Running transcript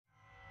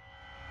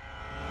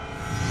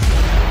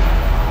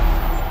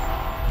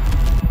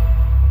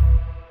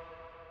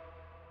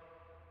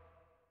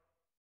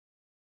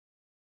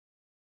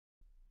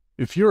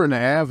If you're an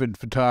avid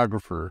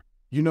photographer,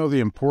 you know the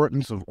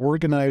importance of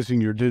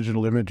organizing your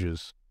digital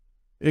images.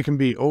 It can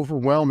be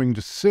overwhelming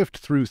to sift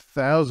through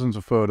thousands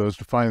of photos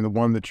to find the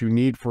one that you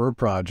need for a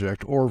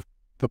project or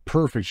the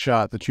perfect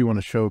shot that you want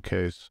to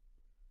showcase.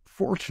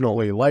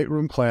 Fortunately,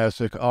 Lightroom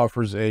Classic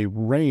offers a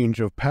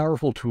range of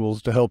powerful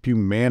tools to help you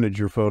manage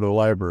your photo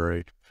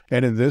library,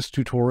 and in this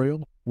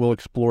tutorial, we'll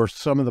explore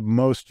some of the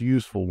most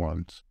useful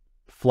ones: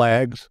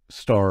 flags,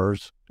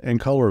 stars, and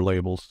color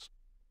labels.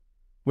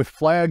 With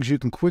flags, you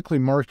can quickly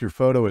mark your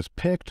photo as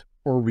picked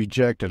or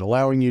rejected,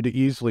 allowing you to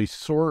easily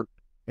sort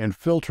and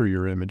filter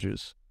your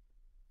images.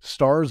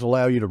 Stars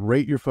allow you to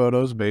rate your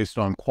photos based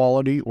on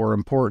quality or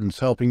importance,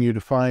 helping you to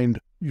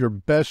find your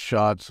best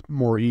shots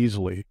more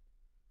easily.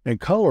 And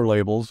color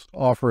labels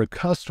offer a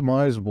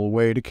customizable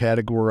way to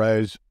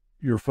categorize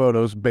your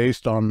photos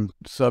based on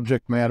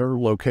subject matter,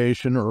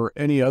 location, or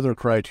any other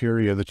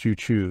criteria that you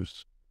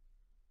choose.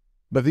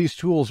 But these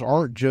tools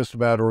aren't just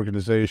about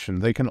organization.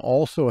 They can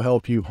also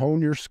help you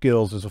hone your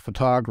skills as a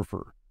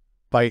photographer.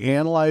 By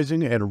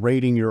analyzing and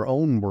rating your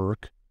own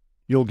work,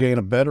 you'll gain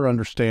a better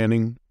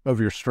understanding of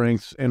your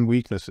strengths and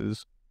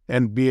weaknesses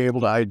and be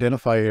able to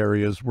identify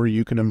areas where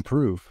you can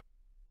improve.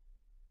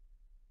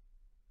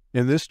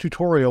 In this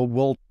tutorial,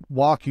 we'll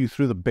walk you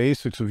through the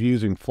basics of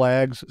using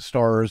flags,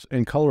 stars,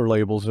 and color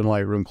labels in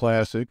Lightroom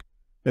Classic,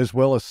 as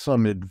well as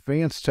some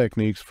advanced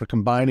techniques for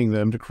combining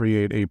them to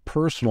create a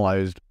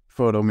personalized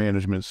photo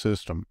management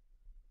system.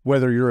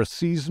 Whether you're a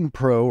seasoned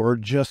pro or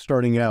just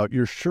starting out,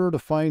 you're sure to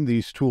find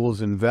these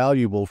tools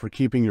invaluable for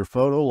keeping your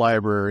photo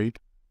library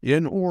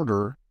in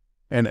order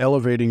and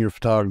elevating your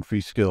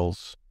photography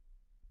skills.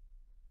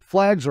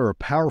 Flags are a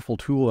powerful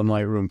tool in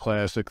Lightroom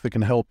Classic that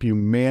can help you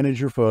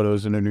manage your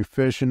photos in an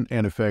efficient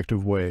and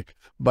effective way.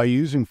 By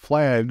using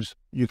flags,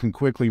 you can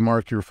quickly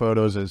mark your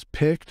photos as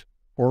picked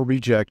or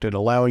rejected,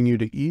 allowing you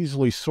to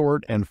easily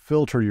sort and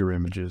filter your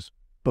images.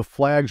 But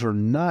flags are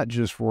not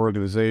just for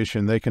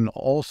organization, they can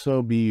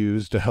also be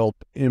used to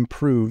help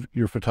improve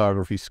your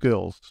photography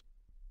skills.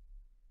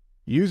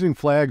 Using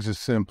flags is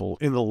simple.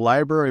 In the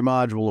Library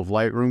module of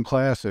Lightroom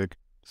Classic,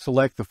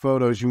 select the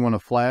photos you want to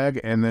flag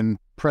and then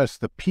press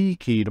the P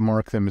key to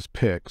mark them as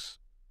picks.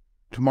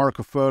 To mark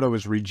a photo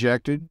as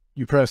rejected,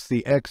 you press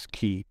the X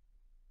key.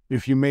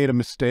 If you made a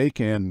mistake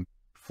and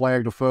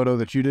flagged a photo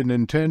that you didn't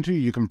intend to,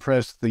 you can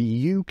press the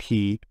U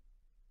key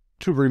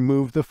to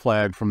remove the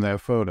flag from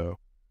that photo.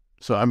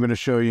 So I'm going to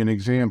show you an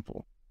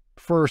example.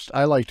 First,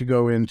 I like to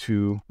go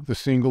into the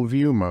single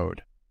view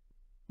mode.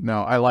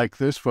 Now, I like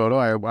this photo.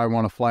 I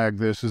want to flag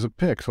this as a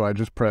pick, so I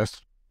just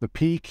press the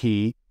P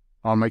key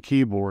on my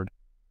keyboard,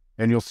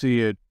 and you'll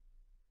see it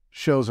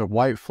shows a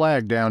white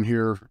flag down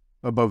here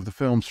above the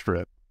film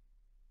strip.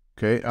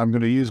 Okay, I'm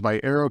going to use my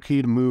arrow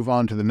key to move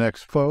on to the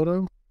next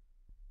photo.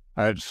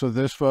 All right, so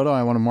this photo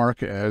I want to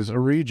mark as a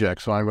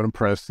reject, so I'm going to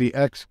press the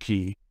X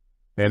key.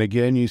 And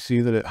again, you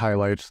see that it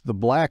highlights the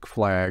black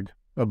flag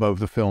above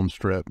the film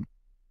strip.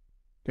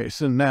 Okay,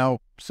 so now,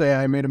 say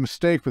I made a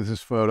mistake with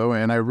this photo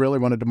and I really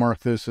wanted to mark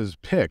this as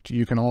picked.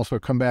 You can also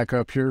come back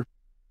up here,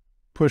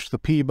 push the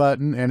P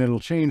button, and it'll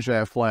change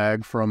that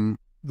flag from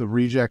the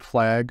reject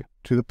flag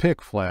to the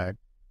pick flag.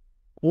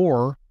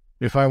 Or,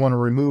 if I want to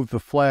remove the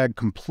flag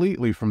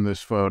completely from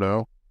this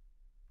photo,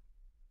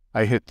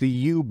 I hit the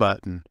U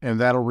button,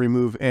 and that'll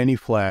remove any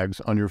flags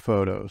on your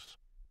photos.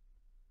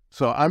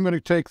 So I'm going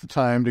to take the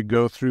time to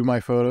go through my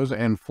photos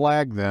and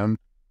flag them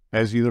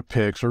as either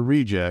picks or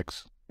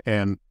rejects,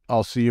 and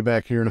I'll see you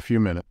back here in a few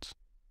minutes.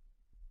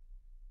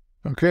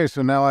 Okay,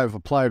 so now I've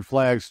applied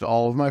flags to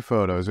all of my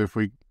photos. If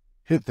we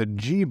hit the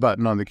G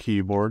button on the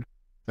keyboard,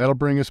 that'll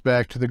bring us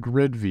back to the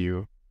grid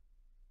view,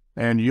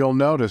 and you'll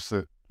notice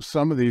that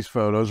some of these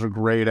photos are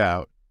grayed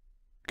out.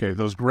 Okay,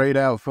 those grayed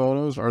out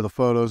photos are the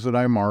photos that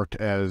I marked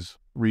as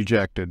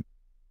rejected.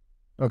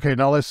 Okay,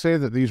 now let's say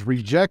that these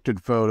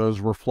rejected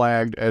photos were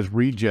flagged as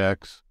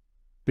rejects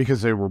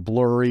because they were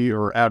blurry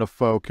or out of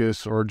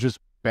focus or just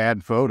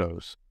bad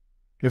photos.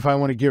 If I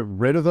want to get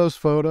rid of those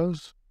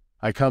photos,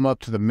 I come up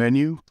to the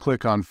menu,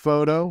 click on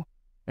Photo,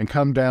 and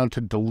come down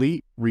to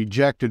Delete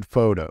Rejected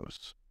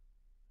Photos.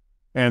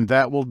 And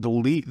that will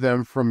delete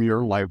them from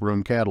your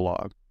Lightroom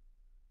catalog.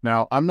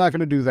 Now, I'm not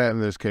going to do that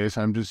in this case.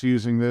 I'm just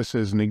using this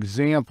as an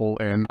example,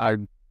 and I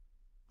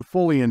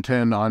fully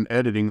intend on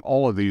editing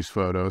all of these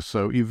photos,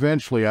 so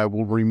eventually I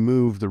will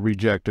remove the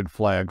rejected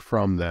flag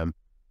from them.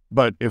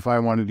 But if I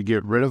wanted to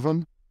get rid of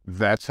them,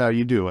 that's how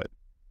you do it.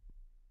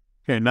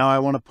 Okay, now I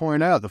want to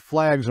point out the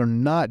flags are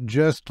not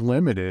just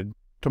limited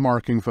to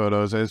marking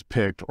photos as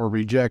picked or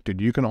rejected.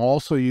 You can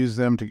also use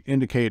them to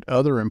indicate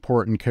other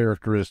important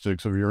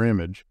characteristics of your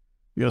image,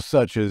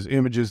 such as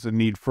images that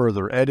need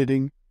further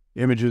editing,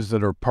 images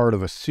that are part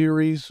of a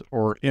series,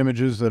 or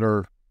images that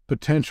are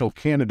potential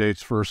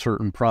candidates for a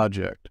certain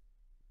project.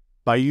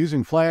 By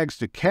using flags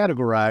to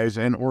categorize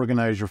and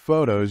organize your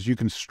photos, you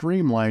can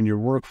streamline your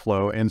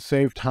workflow and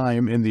save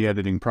time in the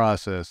editing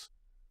process.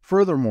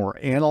 Furthermore,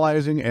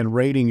 analyzing and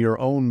rating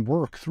your own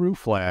work through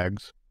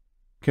flags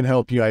can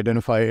help you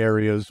identify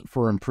areas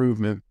for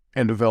improvement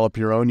and develop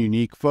your own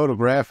unique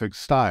photographic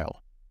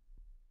style.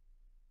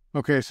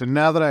 Okay, so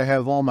now that I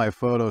have all my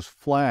photos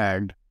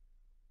flagged,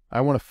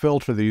 I want to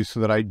filter these so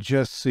that I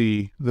just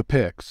see the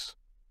pics.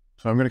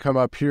 So I'm going to come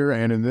up here,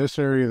 and in this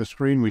area of the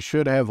screen, we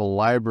should have a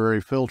library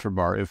filter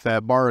bar. If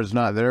that bar is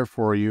not there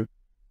for you,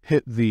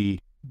 hit the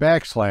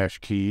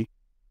 / key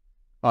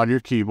on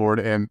your keyboard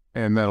and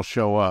that'll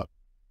show up.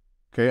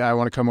 Okay, I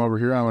want to come over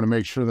here. I want to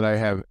make sure that I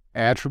have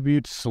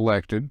attributes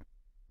selected,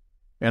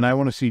 and I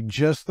want to see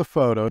just the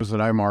photos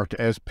that I marked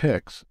as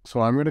pics.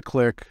 So I'm going to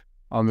click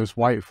on this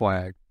white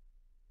flag.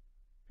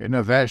 And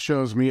now that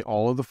shows me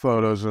all of the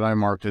photos that I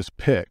marked as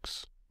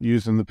pics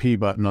using the P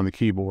button on the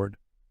keyboard.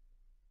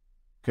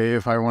 Okay,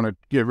 if I want to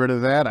get rid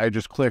of that, I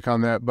just click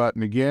on that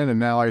button again, and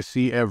now I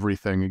see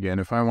everything again.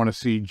 If I want to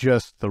see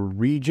just the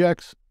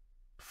rejects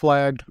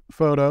flagged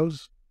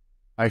photos,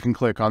 I can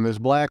click on this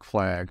black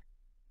flag,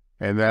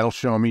 and that'll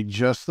show me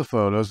just the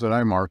photos that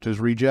I marked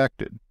as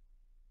rejected.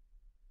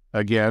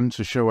 Again,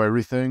 to show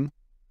everything,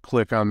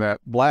 click on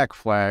that black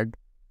flag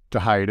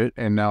to hide it,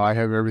 and now I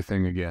have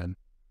everything again.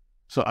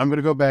 So I'm going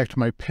to go back to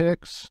my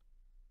pics,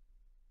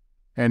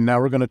 and now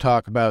we're going to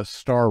talk about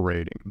star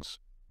ratings.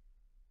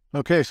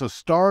 Okay, so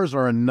stars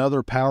are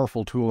another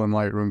powerful tool in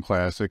Lightroom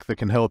Classic that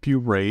can help you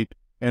rate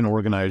and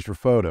organize your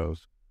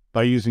photos.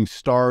 By using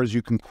stars,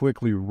 you can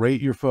quickly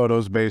rate your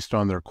photos based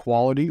on their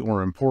quality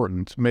or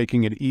importance,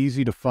 making it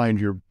easy to find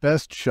your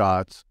best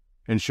shots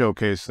and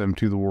showcase them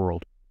to the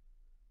world.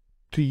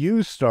 To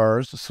use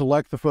stars,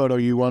 select the photo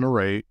you want to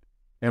rate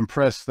and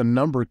press the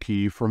number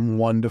key from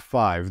 1 to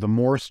 5. The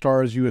more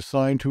stars you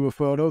assign to a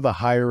photo, the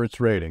higher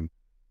its rating.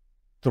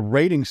 The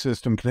rating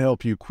system can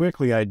help you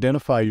quickly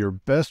identify your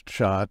best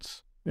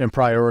shots and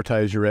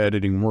prioritize your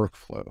editing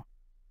workflow.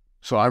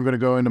 So I'm going to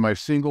go into my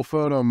single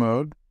photo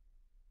mode,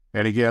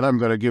 and again, I'm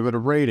going to give it a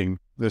rating.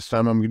 This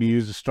time I'm going to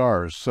use the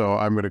stars. So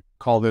I'm going to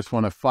call this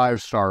one a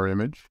 5-star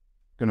image.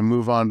 Going to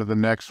move on to the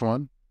next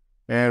one,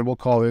 and we'll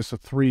call this a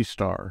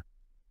 3-star.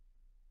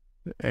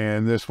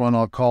 And this one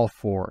I'll call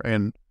 4.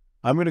 And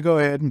I'm going to go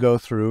ahead and go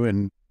through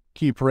and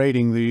keep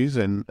rating these,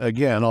 and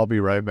again, I'll be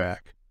right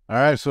back. All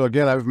right, so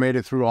again, I've made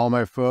it through all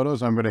my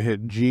photos. I'm going to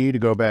hit G to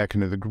go back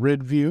into the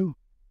grid view,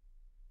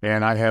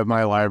 and I have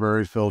my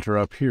library filter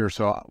up here.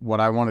 So what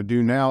I want to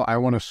do now, I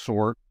want to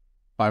sort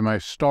by my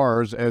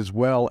stars as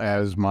well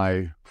as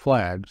my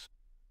flags.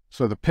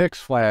 So the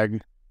pics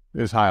flag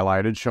is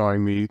highlighted,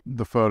 showing me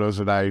the photos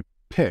that I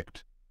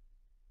picked.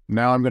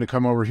 Now I'm going to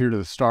come over here to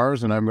the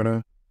stars, and I'm going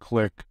to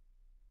click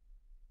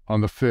on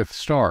the 5th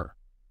star.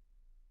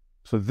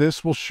 So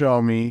this will show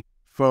me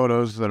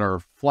photos that are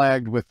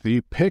flagged with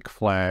the pick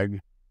flag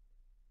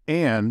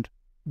and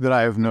that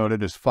I have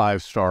noted as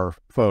 5-star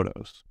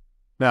photos.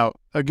 Now,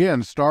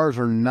 again, stars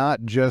are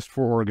not just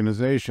for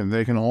organization.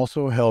 They can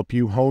also help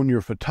you hone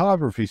your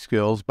photography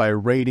skills by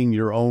rating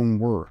your own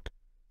work.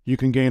 You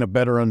can gain a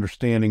better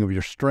understanding of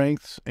your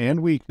strengths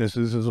and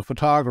weaknesses as a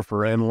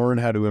photographer and learn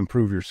how to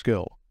improve your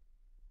skill.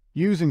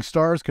 Using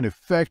stars can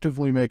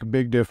effectively make a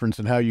big difference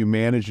in how you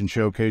manage and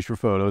showcase your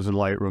photos in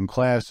Lightroom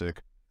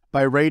Classic.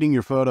 By rating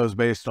your photos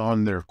based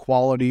on their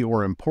quality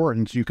or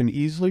importance, you can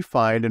easily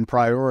find and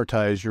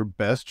prioritize your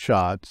best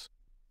shots.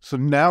 So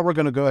now we're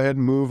going to go ahead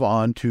and move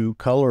on to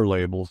color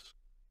labels.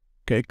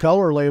 Okay,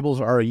 color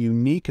labels are a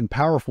unique and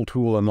powerful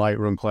tool in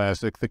Lightroom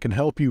Classic that can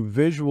help you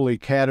visually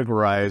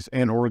categorize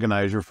and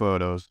organize your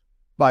photos.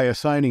 By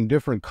assigning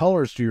different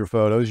colors to your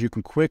photos, you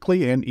can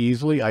quickly and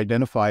easily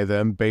identify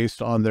them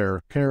based on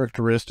their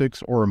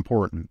characteristics or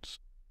importance.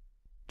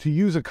 To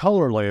use a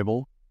color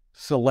label,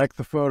 select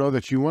the photo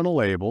that you want to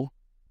label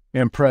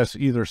and press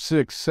either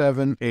 6,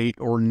 7, 8,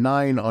 or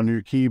 9 on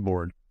your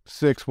keyboard.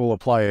 6 will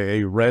apply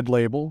a red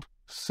label,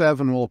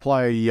 7 will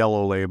apply a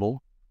yellow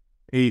label,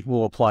 8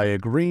 will apply a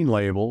green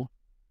label,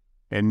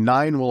 and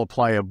 9 will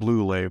apply a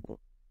blue label.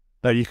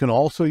 Now you can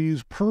also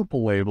use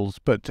purple labels,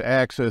 but to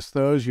access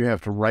those you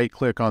have to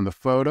right-click on the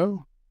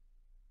photo,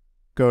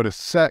 go to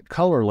Set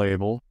Color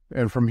Label,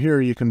 and from here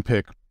you can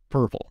pick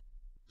purple.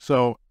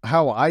 So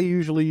how I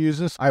usually use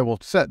this, I will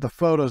set the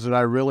photos that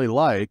I really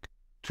like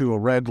to a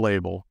red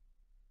label.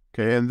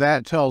 Okay, and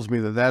that tells me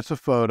that that's a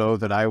photo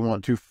that I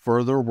want to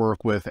further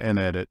work with and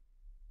edit.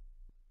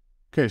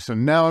 Okay, so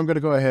now I'm going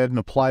to go ahead and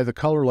apply the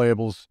color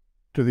labels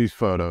to these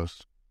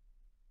photos.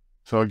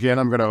 So again,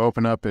 I'm going to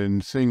open up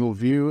in single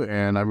view,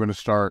 and I'm going to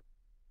start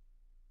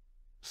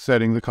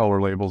setting the color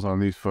labels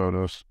on these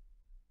photos.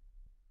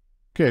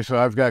 Okay, so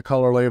I've got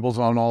color labels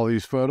on all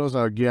these photos.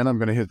 Again, I'm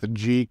going to hit the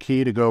G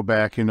key to go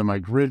back into my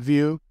grid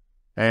view,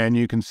 and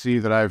you can see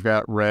that I've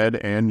got red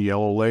and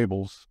yellow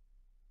labels.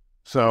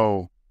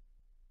 So,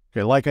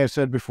 okay, like I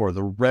said before,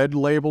 the red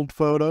labeled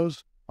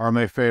photos are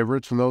my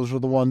favorites, and those are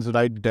the ones that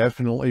I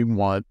definitely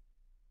want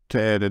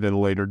to edit at a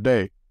later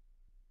date.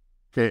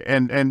 Okay,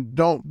 and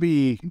don't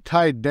be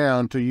tied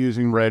down to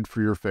using red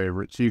for your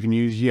favorites. You can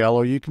use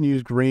yellow, you can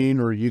use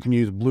green, or you can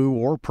use blue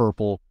or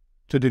purple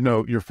to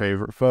denote your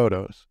favorite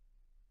photos.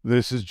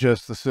 This is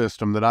just the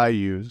system that I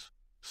use.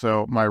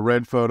 So my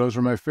red photos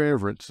are my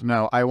favorites.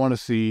 Now I want to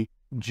see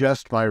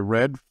just my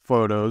red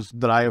photos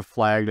that I have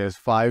flagged as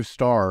 5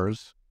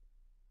 stars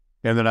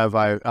and that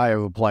I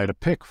have applied a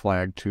pick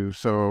flag to.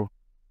 So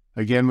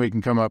Again, we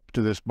can come up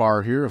to this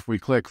bar here. If we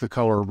click the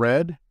color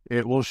red,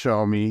 it will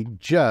show me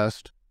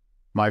just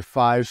my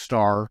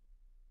 5-star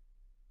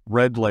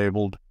red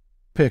labeled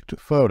picked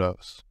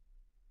photos.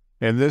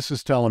 And this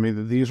is telling me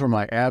that these are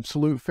my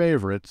absolute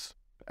favorites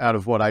out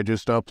of what I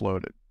just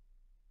uploaded.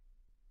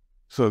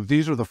 So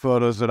these are the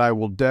photos that I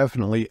will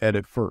definitely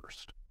edit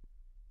first.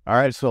 All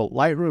right, so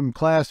Lightroom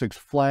Classic's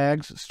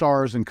flags,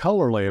 stars, and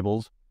color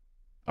labels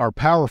are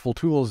powerful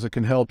tools that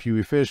can help you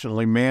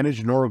efficiently manage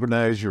and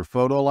organize your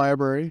photo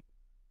library,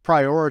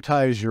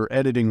 prioritize your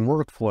editing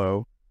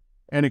workflow,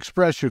 and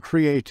express your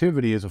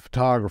creativity as a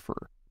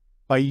photographer.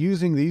 By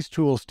using these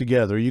tools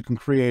together, you can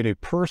create a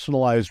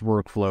personalized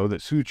workflow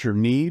that suits your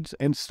needs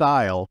and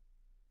style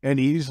and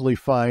easily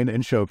find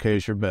and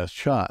showcase your best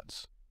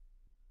shots.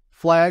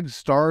 Flags,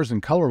 stars,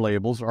 and color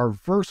labels are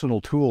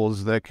versatile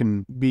tools that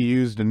can be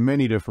used in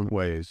many different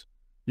ways.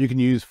 You can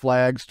use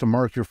flags to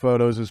mark your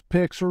photos as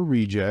picks or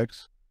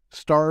rejects,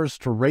 stars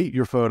to rate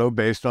your photo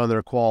based on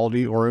their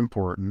quality or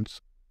importance,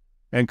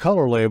 and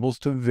color labels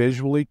to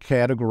visually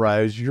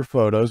categorize your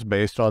photos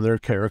based on their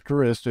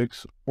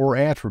characteristics or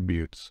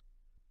attributes.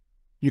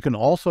 You can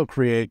also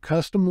create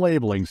custom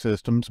labeling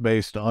systems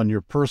based on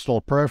your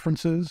personal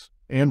preferences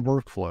and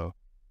workflow.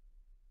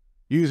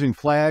 Using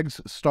flags,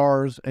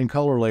 stars, and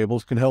color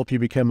labels can help you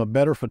become a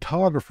better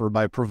photographer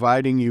by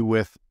providing you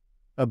with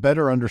a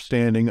better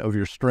understanding of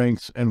your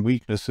strengths and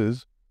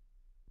weaknesses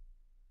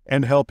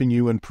and helping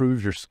you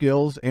improve your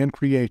skills and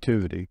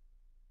creativity.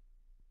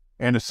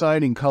 And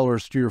assigning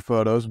colors to your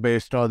photos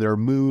based on their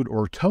mood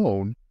or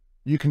tone,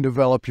 you can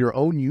develop your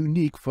own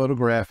unique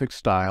photographic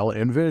style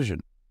and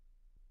vision.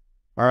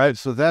 All right,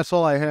 so that's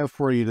all I have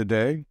for you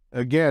today.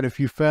 Again, if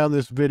you found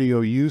this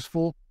video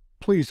useful,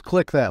 please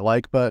click that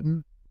like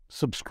button,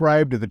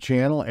 subscribe to the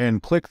channel,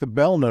 and click the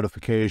bell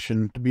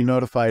notification to be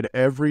notified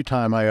every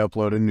time I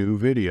upload a new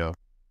video.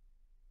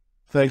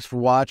 Thanks for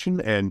watching,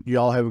 and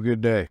y'all have a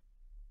good day.